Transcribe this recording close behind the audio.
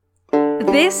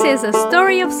This is A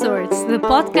Story of Sorts, the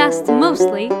podcast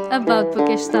mostly about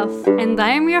bookish stuff, and I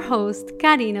am your host,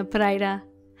 Karina Pereira.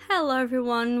 Hello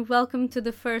everyone, welcome to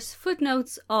the first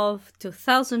Footnotes of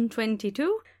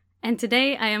 2022, and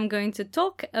today I am going to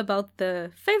talk about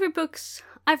the favorite books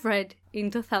I've read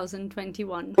in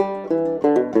 2021.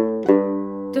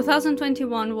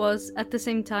 2021 was at the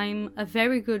same time a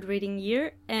very good reading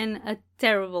year and a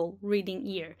terrible reading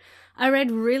year. I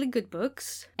read really good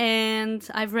books, and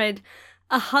I've read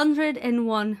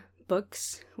 101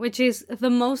 books, which is the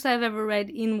most I've ever read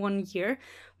in 1 year.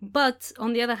 But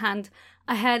on the other hand,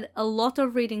 I had a lot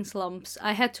of reading slumps.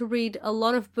 I had to read a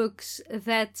lot of books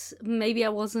that maybe I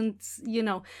wasn't,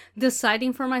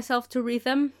 deciding for myself to read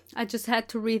them. I just had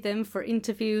to read them for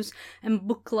interviews and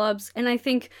book clubs. And I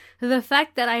think the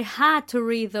fact that I had to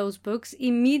read those books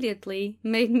immediately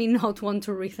made me not want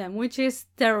to read them, which is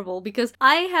terrible because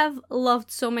I have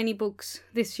loved so many books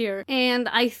this year. And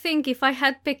I think if I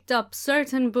had picked up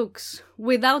certain books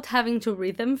without having to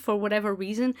read them for whatever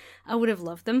reason, I would have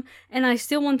loved them. And I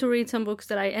still want to read some books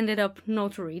that I ended up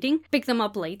not reading, pick them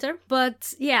up later.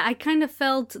 But yeah, I kind of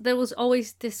felt there was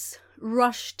always this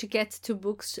rush to get to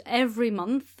books every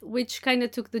month, which kind of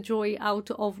took the joy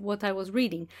out of what I was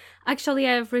reading. Actually,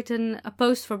 I have written a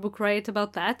post for Book Riot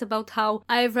about that, about how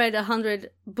I've read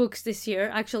 100 books this year,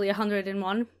 actually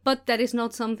 101, but that is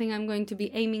not something I'm going to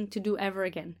be aiming to do ever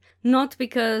again. Not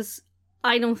because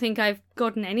I don't think I've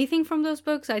gotten anything from those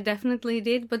books, I definitely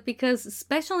did, but because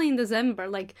especially in December,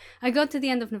 I got to the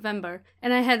end of November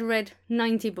and I had read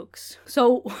 90 books.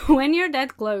 So when you're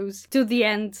that close to the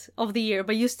end of the year,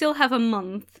 but you still have a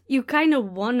month, you kind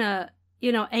of wanna,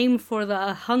 aim for the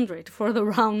 100, for the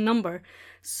round number.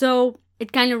 So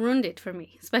it kind of ruined it for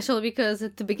me, especially because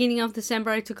at the beginning of December,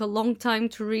 I took a long time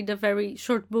to read a very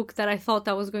short book that I thought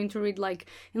I was going to read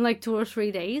in 2 or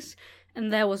 3 days.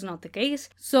 And that was not the case.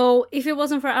 So if it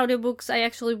wasn't for audiobooks, I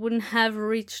actually wouldn't have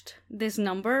reached this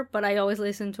number, but I always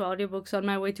listen to audiobooks on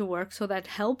my way to work, so that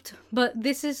helped. But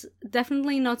this is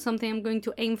definitely not something I'm going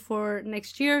to aim for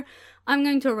next year. I'm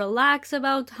going to relax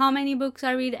about how many books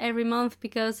I read every month,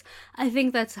 because I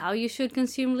think that's how you should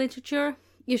consume literature.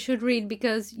 You should read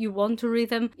because you want to read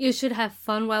them. You should have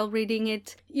fun while reading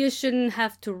it. You shouldn't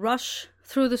have to rush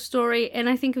through the story, and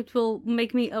I think it will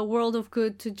make me a world of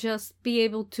good to just be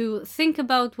able to think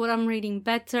about what I'm reading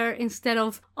better instead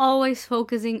of always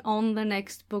focusing on the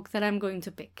next book that I'm going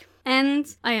to pick.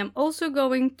 And I am also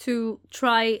going to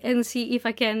try and see if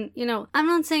I can, I'm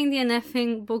not saying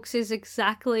DNFing books is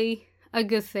exactly a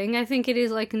good thing. I think it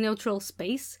is like a neutral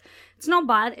space. It's not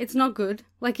bad, it's not good.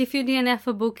 Like if you DNF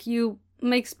a book, you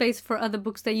make space for other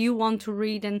books that you want to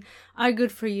read and are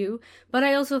good for you. But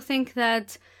I also think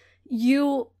that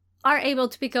you are able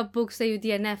to pick up books that you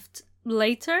DNF'd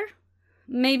later.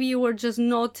 Maybe you were just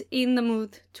not in the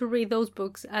mood to read those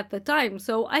books at the time.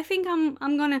 So I think I'm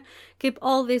gonna keep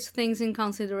all these things in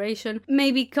consideration.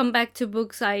 Maybe come back to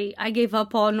books I gave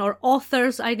up on, or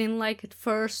authors I didn't like at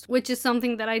first, which is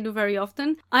something that I do very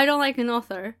often. I don't like an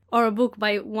author or a book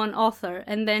by one author,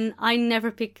 and then I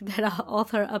never pick that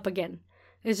author up again.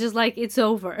 It's just it's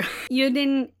over. You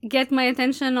didn't get my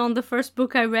attention on the first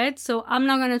book I read, so I'm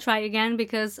not gonna try again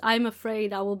because I'm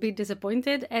afraid I will be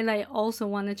disappointed, and I also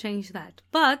want to change that.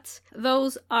 But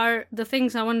those are the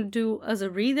things I want to do as a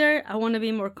reader. I want to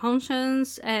be more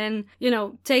conscious and,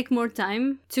 take more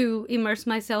time to immerse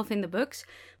myself in the books.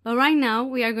 But right now,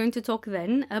 we are going to talk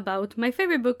then about my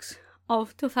favorite books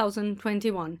of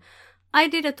 2021. I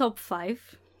did a top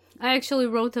 5. I actually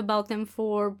wrote about them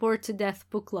for Bored to Death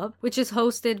Book Club, which is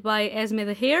hosted by Esme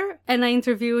the Hare, and I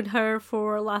interviewed her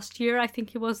for last year. I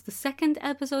think it was the 2nd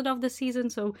episode of the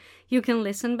season, so you can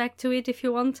listen back to it if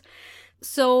you want.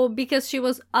 So because she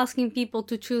was asking people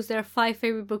to choose their 5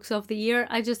 favorite books of the year,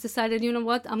 I just decided, you know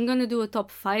what, I'm gonna do a top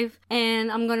 5,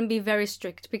 and I'm gonna be very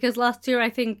strict, because last year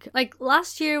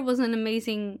last year was an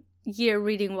amazing year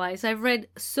reading wise. I've read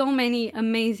so many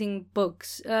amazing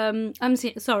books.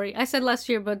 Sorry, I said last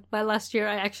year, but by last year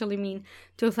I actually mean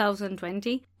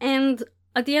 2020. And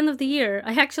at the end of the year,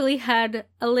 I actually had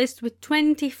a list with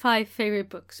 25 favorite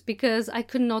books because I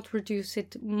could not reduce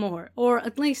it more, or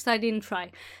at least I didn't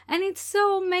try. And it's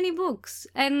so many books.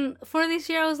 And for this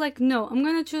year, I was like, no, I'm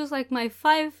gonna choose my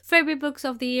 5 favorite books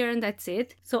of the year, and that's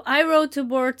it. So I wrote to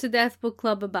Bored to Death Book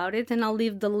Club about it, and I'll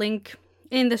leave the link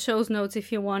in the show's notes if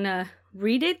you want to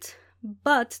read it.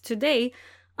 But today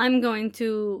I'm going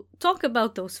to talk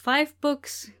about those 5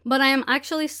 books, but I am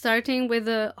actually starting with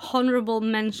a honorable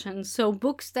mention. So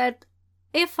books that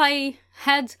if I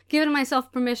had given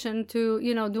myself permission to,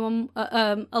 do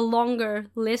a longer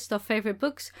list of favorite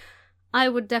books, I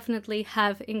would definitely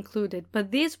have included.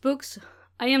 But these books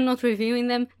I am not reviewing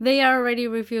them. They are already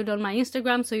reviewed on my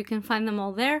Instagram, so you can find them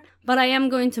all there. But I am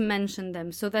going to mention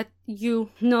them so that you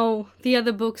know the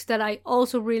other books that I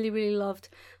also really, really loved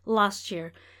last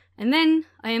year. And then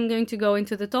I am going to go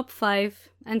into the top 5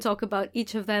 and talk about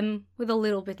each of them with a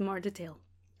little bit more detail.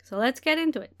 So let's get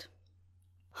into it.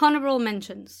 Honorable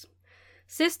mentions.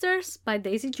 Sisters by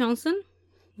Daisy Johnson,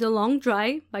 The Long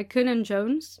Dry by Conan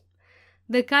Jones,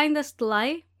 The Kindest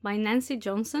Lie by Nancy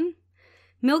Johnson,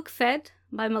 Milk Fed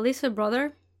by Melissa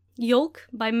Brother, Yolk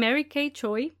by Mary Kay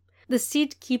Choi, The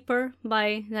Seed Keeper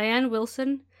by Diane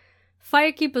Wilson,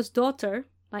 Firekeeper's Daughter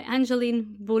by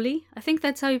Angeline Bully, I think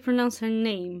that's how you pronounce her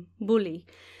name, Bully,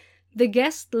 The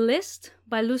Guest List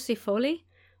by Lucy Foley,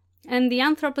 and The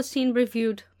Anthropocene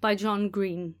Reviewed by John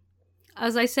Green.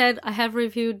 As I said, I have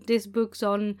reviewed these books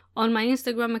on my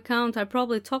Instagram account. I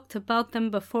probably talked about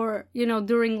them before,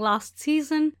 during last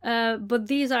season. But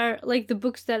these are like the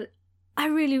books that I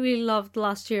really, really loved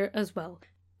last year as well.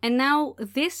 And now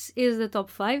this is the top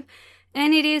 5,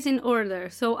 and it is in order.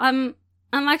 So I'm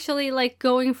actually like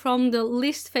going from the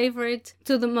least favorite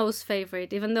to the most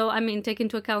favorite, even though, take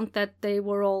into account that they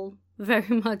were all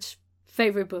very much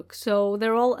favorite books. So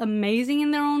they're all amazing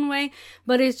in their own way,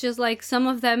 but it's just like some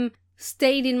of them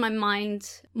stayed in my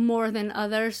mind more than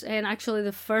others. And actually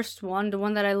the first one, the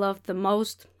one that I loved the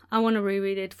most, I want to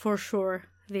reread it for sure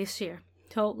this year.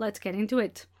 So let's get into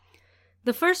it.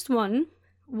 The first one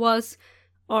was,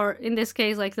 or in this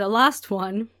case, like the last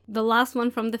one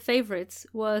from the favorites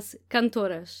was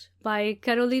Cantoras by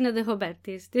Carolina de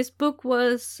Robertis. This book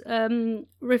was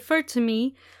referred to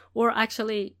me, or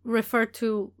actually referred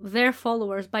to their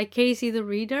followers by Casey the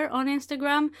Reader on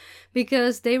Instagram,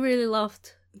 because they really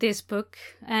loved this book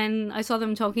and I saw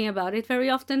them talking about it very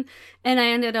often, and I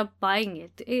ended up buying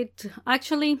it. It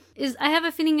actually is, I have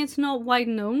a feeling it's not wide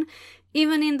known,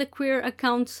 even in the queer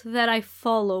accounts that I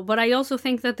follow, but I also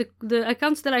think that the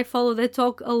accounts that I follow that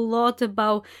talk a lot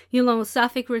about,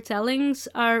 sapphic retellings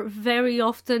are very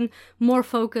often more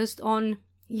focused on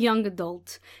young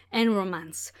adult and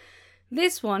romance.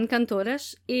 This one,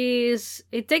 Cantoras,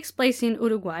 it takes place in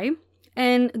Uruguay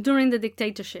and during the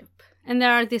dictatorship. And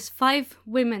there are these 5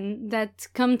 women that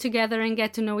come together and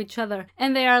get to know each other.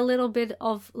 And they are a little bit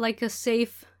of like a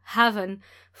safe haven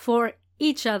for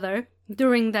each other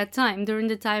during that time, during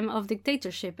the time of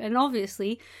dictatorship. And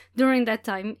obviously, during that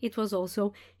time, it was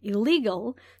also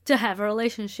illegal to have a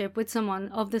relationship with someone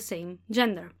of the same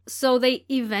gender. So they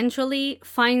eventually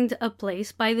find a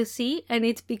place by the sea, and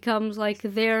it becomes like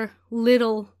their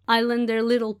little island, their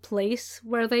little place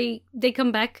where they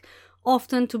come back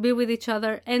often to be with each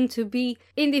other and to be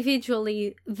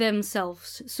individually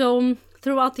themselves. So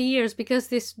throughout the years, because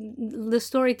the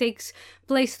story takes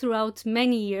place throughout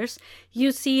many years,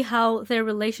 you see how their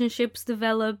relationships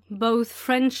develop, both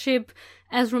friendship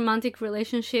as romantic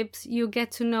relationships. You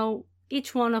get to know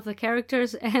each one of the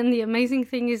characters, and the amazing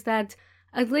thing is that,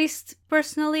 at least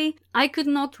personally, I could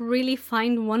not really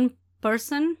find one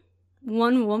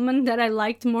woman that I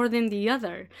liked more than the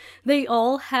other. They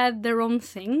all had their own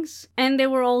things, and they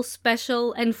were all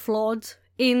special and flawed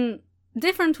in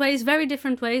different ways, very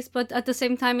different ways, but at the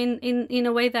same time in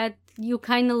a way that you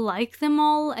kind of like them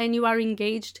all and you are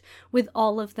engaged with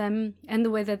all of them and the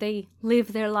way that they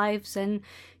live their lives and,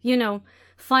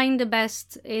 find the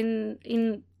best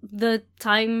in the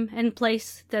time and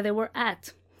place that they were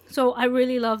at. So I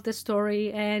really love the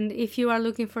story, and if you are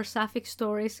looking for sapphic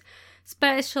stories,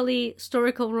 especially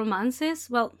historical romances.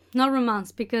 Well, not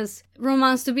romance, because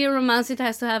to be a romance, it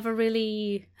has to have a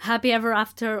really happy ever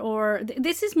after, or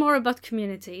this is more about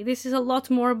community. This is a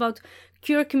lot more about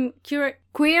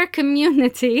queer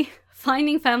community,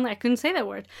 finding family. I couldn't say that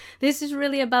word. This is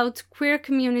really about queer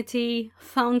community,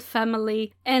 found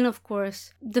family, and of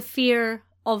course, the fear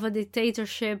of a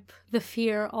dictatorship, the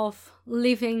fear of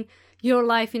living your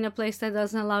life in a place that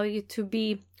doesn't allow you to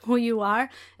be who you are,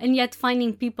 and yet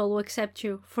finding people who accept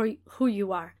you for who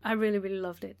you are. I really, really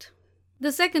loved it.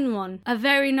 The second one, a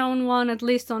very known one, at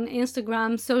least on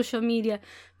Instagram, social media,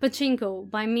 Pachinko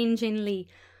by Min Jin Lee.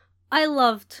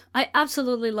 I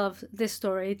absolutely loved this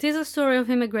story. It is a story of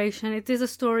immigration. It is a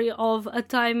story of a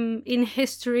time in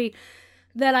history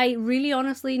that I really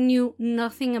honestly knew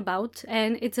nothing about,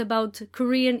 and it's about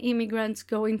Korean immigrants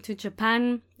going to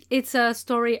Japan. It's a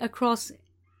story across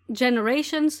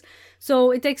generations,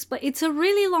 so it's a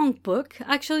really long book.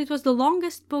 Actually, it was the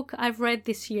longest book I've read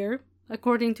this year,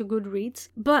 according to Goodreads,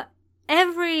 but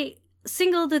every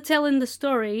single detail in the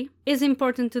story is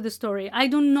important to the story. I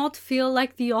do not feel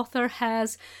like the author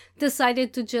has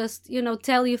decided to just,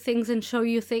 tell you things and show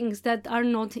you things that are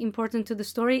not important to the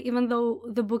story, even though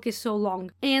the book is so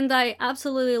long. And I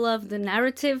absolutely love the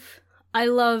narrative. I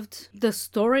loved the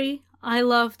story. I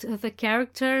loved the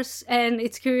characters, and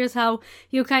it's curious how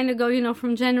you kind of go,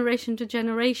 from generation to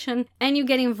generation, and you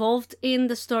get involved in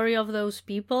the story of those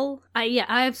people. I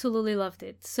absolutely loved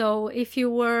it. So if you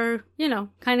were,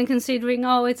 kind of considering,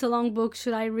 oh, it's a long book,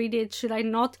 should I read it, should I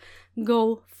not,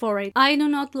 go for it. I do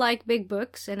not like big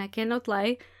books, and I cannot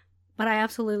lie, but I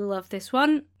absolutely love this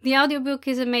one. The audiobook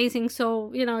is amazing,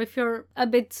 so, if you're a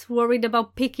bit worried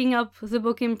about picking up the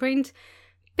book in print,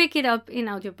 pick it up in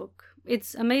audiobook.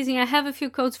 It's amazing. I have a few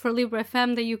codes for Libra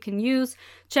FM that you can use.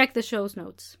 Check the show's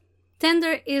notes.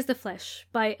 Tender is the Flesh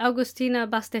by Agustina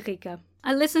Basterrica.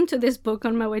 I listened to this book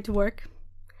on my way to work.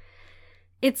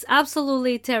 It's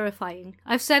absolutely terrifying.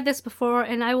 I've said this before,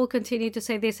 and I will continue to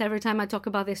say this every time I talk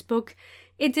about this book.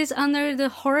 It is under the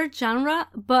horror genre,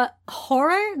 but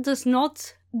horror does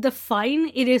not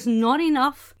define. It is not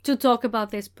enough to talk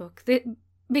about this book.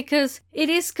 Because it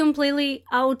is completely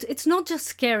out. It's not just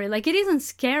scary. Like, it isn't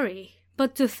scary.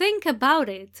 But to think about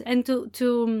it and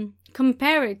to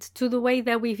compare it to the way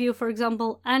that we view, for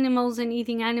example, animals and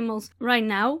eating animals right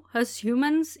now as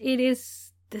humans, it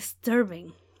is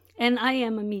disturbing. And I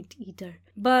am a meat eater.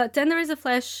 But Tender is the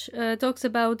Flesh talks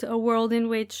about a world in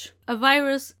which a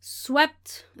virus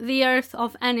swept the earth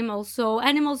of animals. So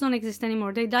animals don't exist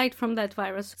anymore. They died from that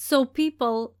virus. So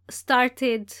people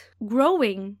started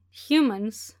growing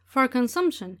humans for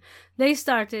consumption. They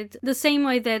started the same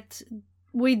way that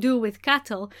we do with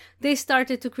cattle. They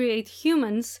started to create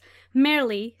humans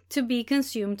merely to be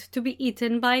consumed, to be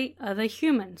eaten by other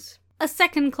humans. A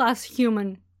second-class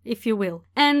human, if you will.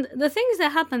 And the things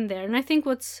that happen there, and I think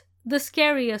what's the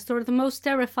scariest or the most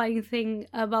terrifying thing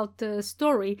about the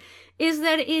story is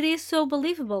that it is so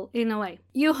believable in a way.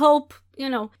 You hope,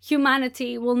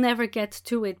 humanity will never get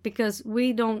to it because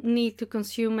we don't need to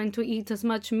consume and to eat as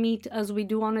much meat as we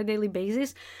do on a daily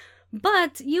basis.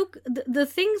 But the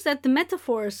things that the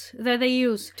metaphors that they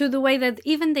use to the way that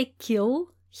even they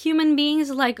kill human beings,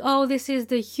 like, oh, this is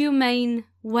the humane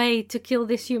way to kill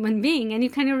this human being, and you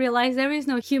kind of realize there is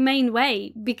no humane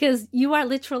way because you are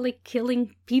literally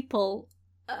killing people.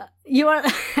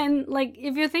 And like,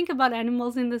 if you think about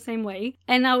animals in the same way,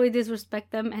 and now we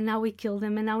disrespect them, and now we kill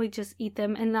them, and now we just eat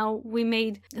them, and now we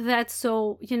made that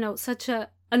so, such a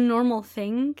normal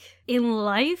thing in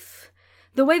life.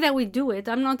 The way that we do it,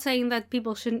 I'm not saying that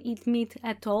people shouldn't eat meat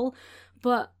at all,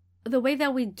 but the way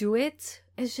that we do it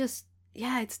is just,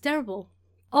 it's terrible.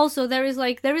 Also, there is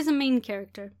a main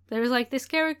character. There is this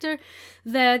character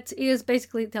that is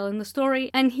basically telling the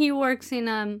story, and he works in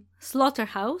a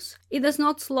slaughterhouse. He does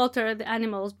not slaughter the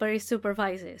animals, but he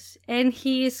supervises. And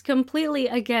he is completely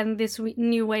again this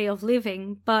new way of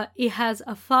living, but he has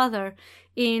a father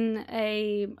in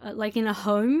a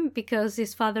home because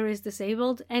his father is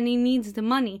disabled, and he needs the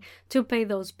money to pay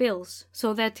those bills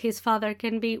so that his father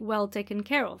can be well taken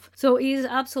care of. So he is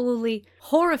absolutely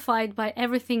horrified by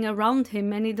everything around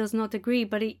him, and he does not agree,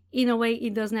 but in a way he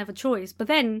doesn't have a choice. But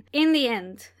then in the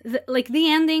end, the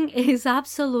ending is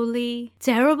absolutely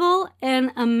terrible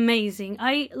and amazing.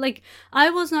 I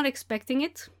was not expecting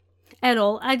it at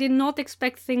all. I did not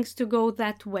expect things to go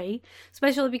that way,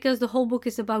 especially because the whole book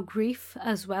is about grief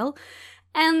as well.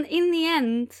 And in the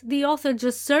end, the author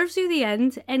just serves you the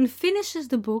end and finishes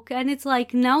the book, and it's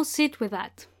like, now sit with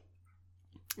that.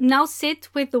 Now sit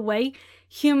with the way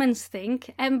humans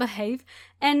think and behave,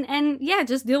 and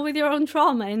just deal with your own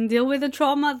trauma and deal with the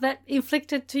trauma that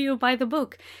inflicted to you by the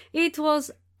book. It was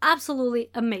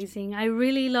absolutely amazing. I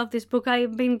really love this book.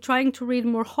 I've been trying to read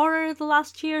more horror the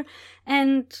last year,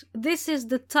 and this is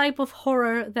the type of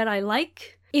horror that I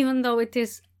like, even though it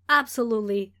is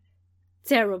absolutely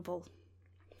terrible.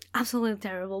 Absolutely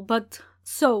terrible, but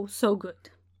so good.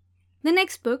 The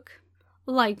next book,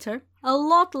 lighter, a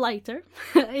lot lighter.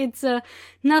 It's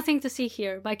Nothing to See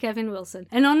Here by Kevin Wilson.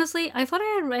 And honestly, I thought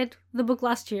I had read the book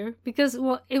last year because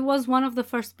it was one of the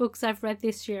first books I've read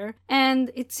this year.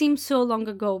 And it seems so long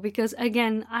ago because,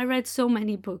 again, I read so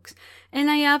many books.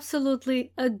 And I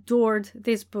absolutely adored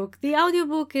this book. The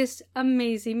audiobook is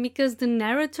amazing because the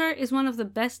narrator is one of the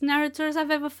best narrators I've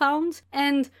ever found.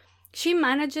 And she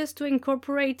manages to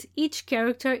incorporate each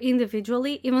character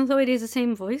individually, even though it is the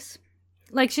same voice.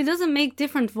 Like, she doesn't make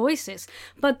different voices,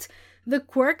 but the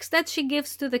quirks that she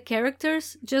gives to the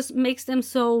characters just makes them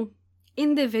so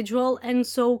individual and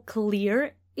so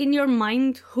clear in your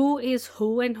mind who is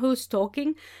who and who's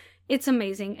talking. It's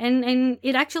amazing. And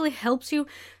it actually helps you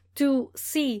to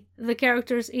see the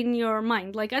characters in your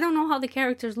mind. Like, I don't know how the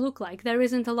characters look like. There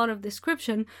isn't a lot of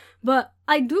description, but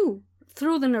I do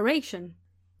through the narration.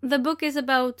 The book is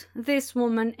about this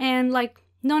woman, and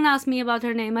Don't ask me about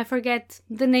her name. I forget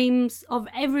the names of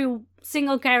every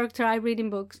single character I read in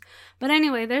books. But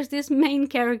anyway, there's this main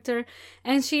character,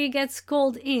 and she gets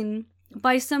called in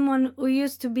by someone who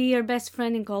used to be her best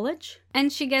friend in college.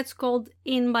 And she gets called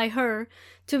in by her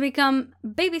to become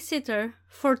babysitter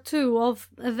for two of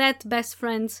that best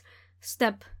friend's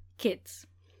step kids,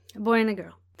 a boy and a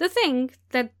girl. The thing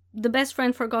that the best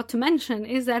friend forgot to mention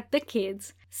is that the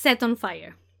kids set on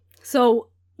fire. So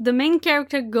the main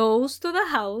character goes to the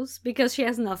house because she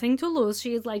has nothing to lose.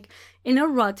 She is like in a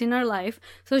rut in her life.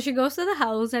 So she goes to the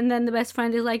house, and then the best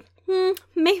friend is like,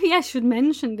 maybe I should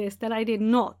mention this, that I did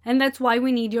not. And that's why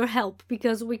we need your help,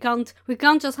 because we can't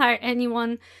just hire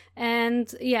anyone.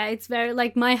 And yeah, it's very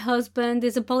like, my husband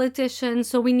is a politician,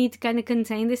 so we need to kind of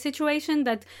contain the situation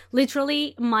that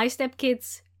literally my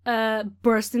stepkids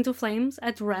burst into flames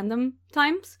at random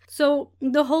times. So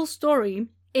the whole story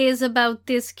is about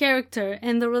this character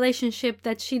and the relationship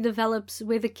that she develops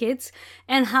with the kids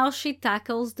and how she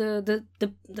tackles the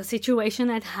situation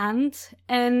at hand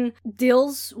and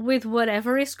deals with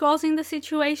whatever is causing the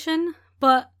situation.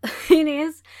 But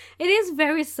it is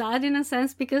very sad in a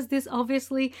sense, because this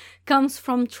obviously comes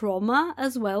from trauma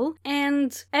as well.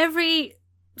 And every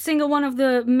single one of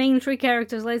the main three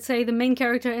characters, let's say the main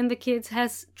character and the kids,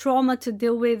 has trauma to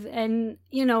deal with, and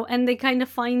and they kind of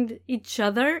find each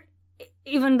other,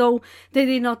 even though they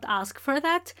did not ask for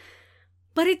that.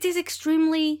 But it is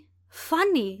extremely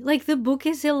funny. Like, the book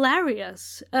is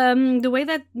hilarious. The way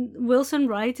that Wilson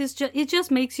writes is it just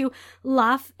makes you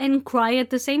laugh and cry at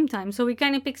the same time. So he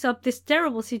kind of picks up this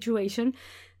terrible situation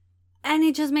and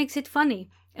it just makes it funny.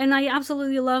 And I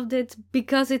absolutely loved it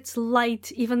because it's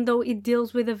light, even though it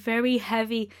deals with a very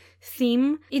heavy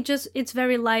theme. It's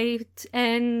very light,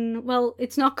 and, well,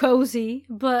 it's not cozy,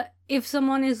 but if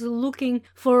someone is looking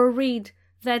for a read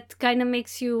that kind of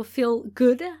makes you feel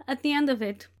good at the end of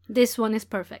it, this one is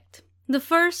perfect. The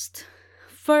first,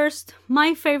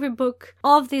 my favorite book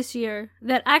of this year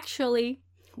that actually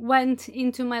went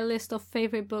into my list of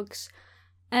favorite books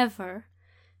ever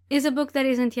is a book that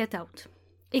isn't yet out.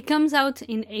 It comes out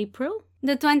in April,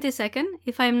 the 22nd,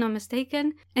 if I'm not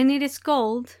mistaken, and it is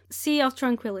called Sea of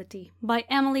Tranquility by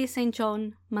Emily St.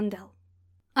 John Mandel.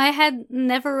 I had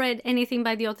never read anything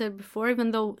by the author before,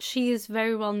 even though she is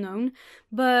very well known.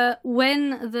 But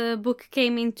when the book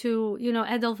came into,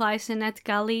 Edelweiss and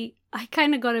NetGalley, I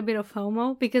kind of got a bit of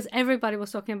FOMO because everybody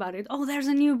was talking about it. Oh, there's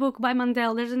a new book by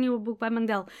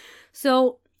Mandel.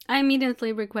 So I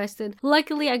immediately requested.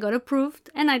 Luckily, I got approved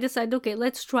and I decided, okay,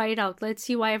 let's try it out. Let's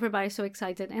see why everybody's so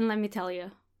excited. And let me tell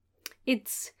you,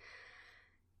 it's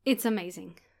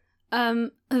amazing.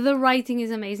 The writing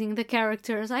is amazing. The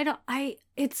characters, I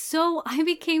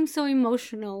became so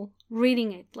emotional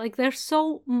reading it. Like, there's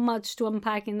so much to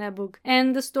unpack in that book.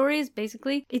 And the story is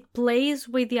basically, it plays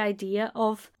with the idea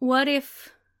of what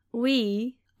if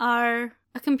we are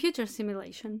a computer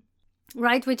simulation,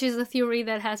 right? Which is a theory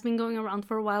that has been going around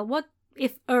for a while. What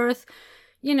if Earth,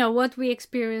 what we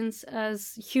experience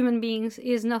as human beings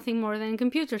is nothing more than a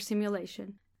computer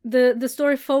simulation? The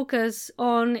story focus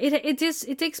on it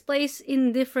takes place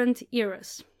in different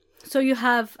eras. So you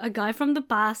have a guy from the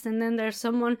past, and then there's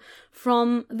someone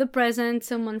from the present,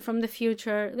 someone from the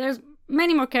future. There's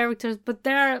many more characters, but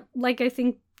there are, like, I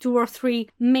think 2 or 3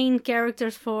 main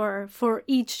characters for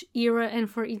each era and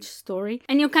for each story.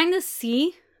 And you kind of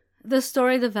see the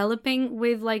story developing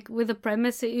with the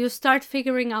premise. You start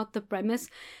figuring out the premise,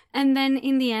 and then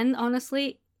in the end,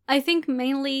 honestly, I think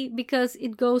mainly because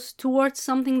it goes towards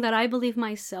something that I believe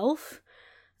myself,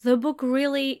 the book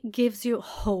really gives you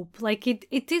hope. Like, it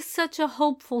is such a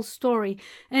hopeful story.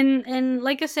 And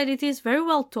like I said, it is very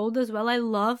well told as well. I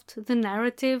loved the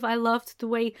narrative. I loved the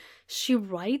way she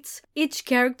writes. Each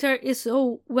character is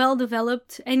so well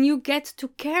developed, and you get to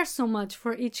care so much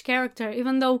for each character,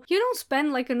 even though you don't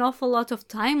spend like an awful lot of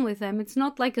time with them. It's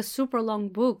not like a super long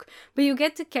book, but you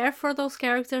get to care for those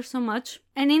characters so much.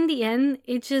 And in the end,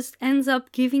 it just ends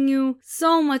up giving you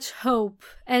so much hope,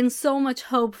 and so much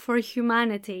hope for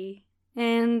humanity.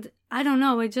 And I don't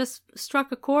know, it just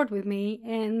struck a chord with me,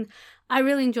 and I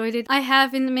really enjoyed it. I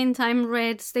have, in the meantime,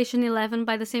 read Station 11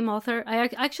 by the same author.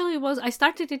 I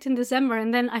started it in December,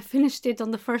 and then I finished it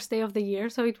on the first day of the year,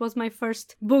 so it was my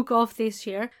first book of this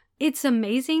year. It's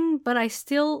amazing, but I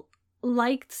still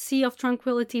liked Sea of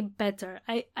Tranquility better.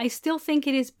 I still think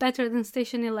it is better than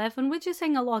Station 11, which is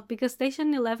saying a lot, because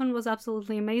Station 11 was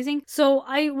absolutely amazing. So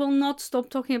I will not stop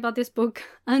talking about this book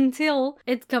until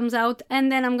it comes out,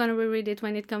 and then I'm gonna reread it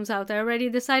when it comes out. I already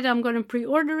decided I'm gonna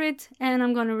pre-order it, and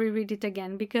I'm gonna reread it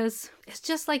again, because it's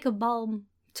just like a balm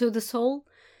to the soul.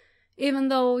 Even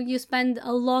though you spend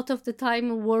a lot of the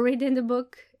time worried in the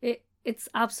book, It's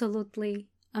absolutely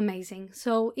amazing.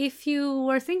 So if you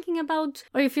were thinking about,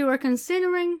 or if you were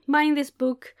considering buying this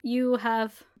book, you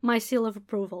have my seal of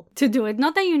approval to do it.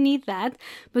 Not that you need that,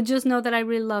 but just know that I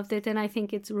really loved it and I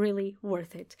think it's really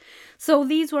worth it. So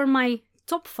these were my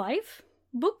top 5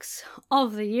 books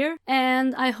of the year,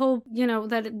 and I hope,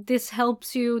 that this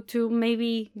helps you to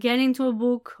maybe get into a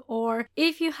book, or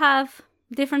if you have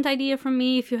different idea from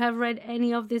me, if you have read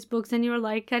any of these books and you're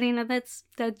like, Karina,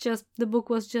 the book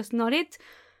was just not it,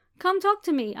 come talk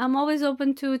to me. I'm always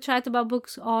open to chat about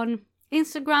books on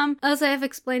Instagram. As I have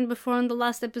explained before in the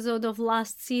last episode of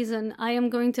last season, I am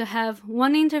going to have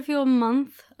one interview a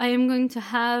month. I am going to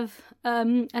have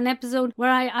an episode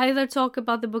where I either talk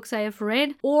about the books I have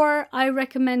read or I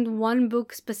recommend one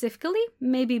book specifically,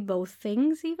 maybe both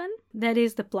things even. That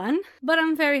is the plan. But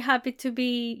I'm very happy to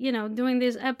be, doing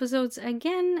these episodes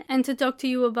again and to talk to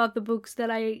you about the books that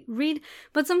I read.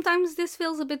 But sometimes this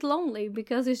feels a bit lonely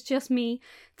because it's just me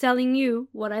telling you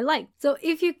what I like. So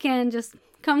if you can, just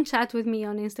come chat with me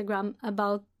on Instagram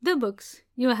about the books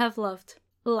you have loved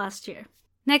last year.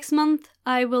 Next month,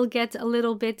 I will get a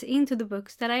little bit into the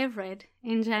books that I have read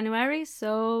in January,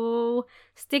 so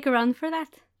stick around for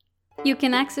that. You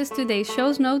can access today's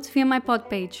show's notes via my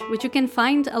pod page, which you can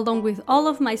find along with all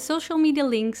of my social media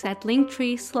links at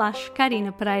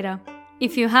linktree/Karina Pereira.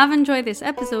 If you have enjoyed this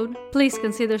episode, please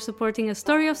consider supporting A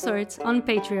Story of Sorts on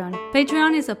Patreon.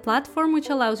 Patreon is a platform which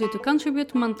allows you to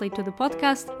contribute monthly to the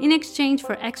podcast in exchange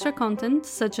for extra content,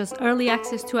 such as early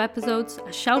access to episodes,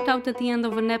 a shout out at the end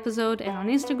of an episode and on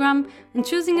Instagram, and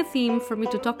choosing a theme for me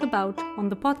to talk about on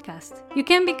the podcast. You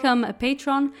can become a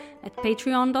patron at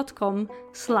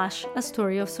patreon.com/A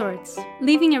Story of Sorts.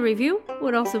 Leaving a review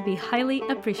would also be highly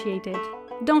appreciated.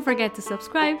 Don't forget to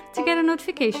subscribe to get a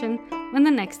notification when the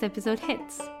next episode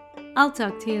hits. I'll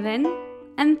talk to you then,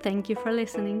 and thank you for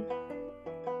listening.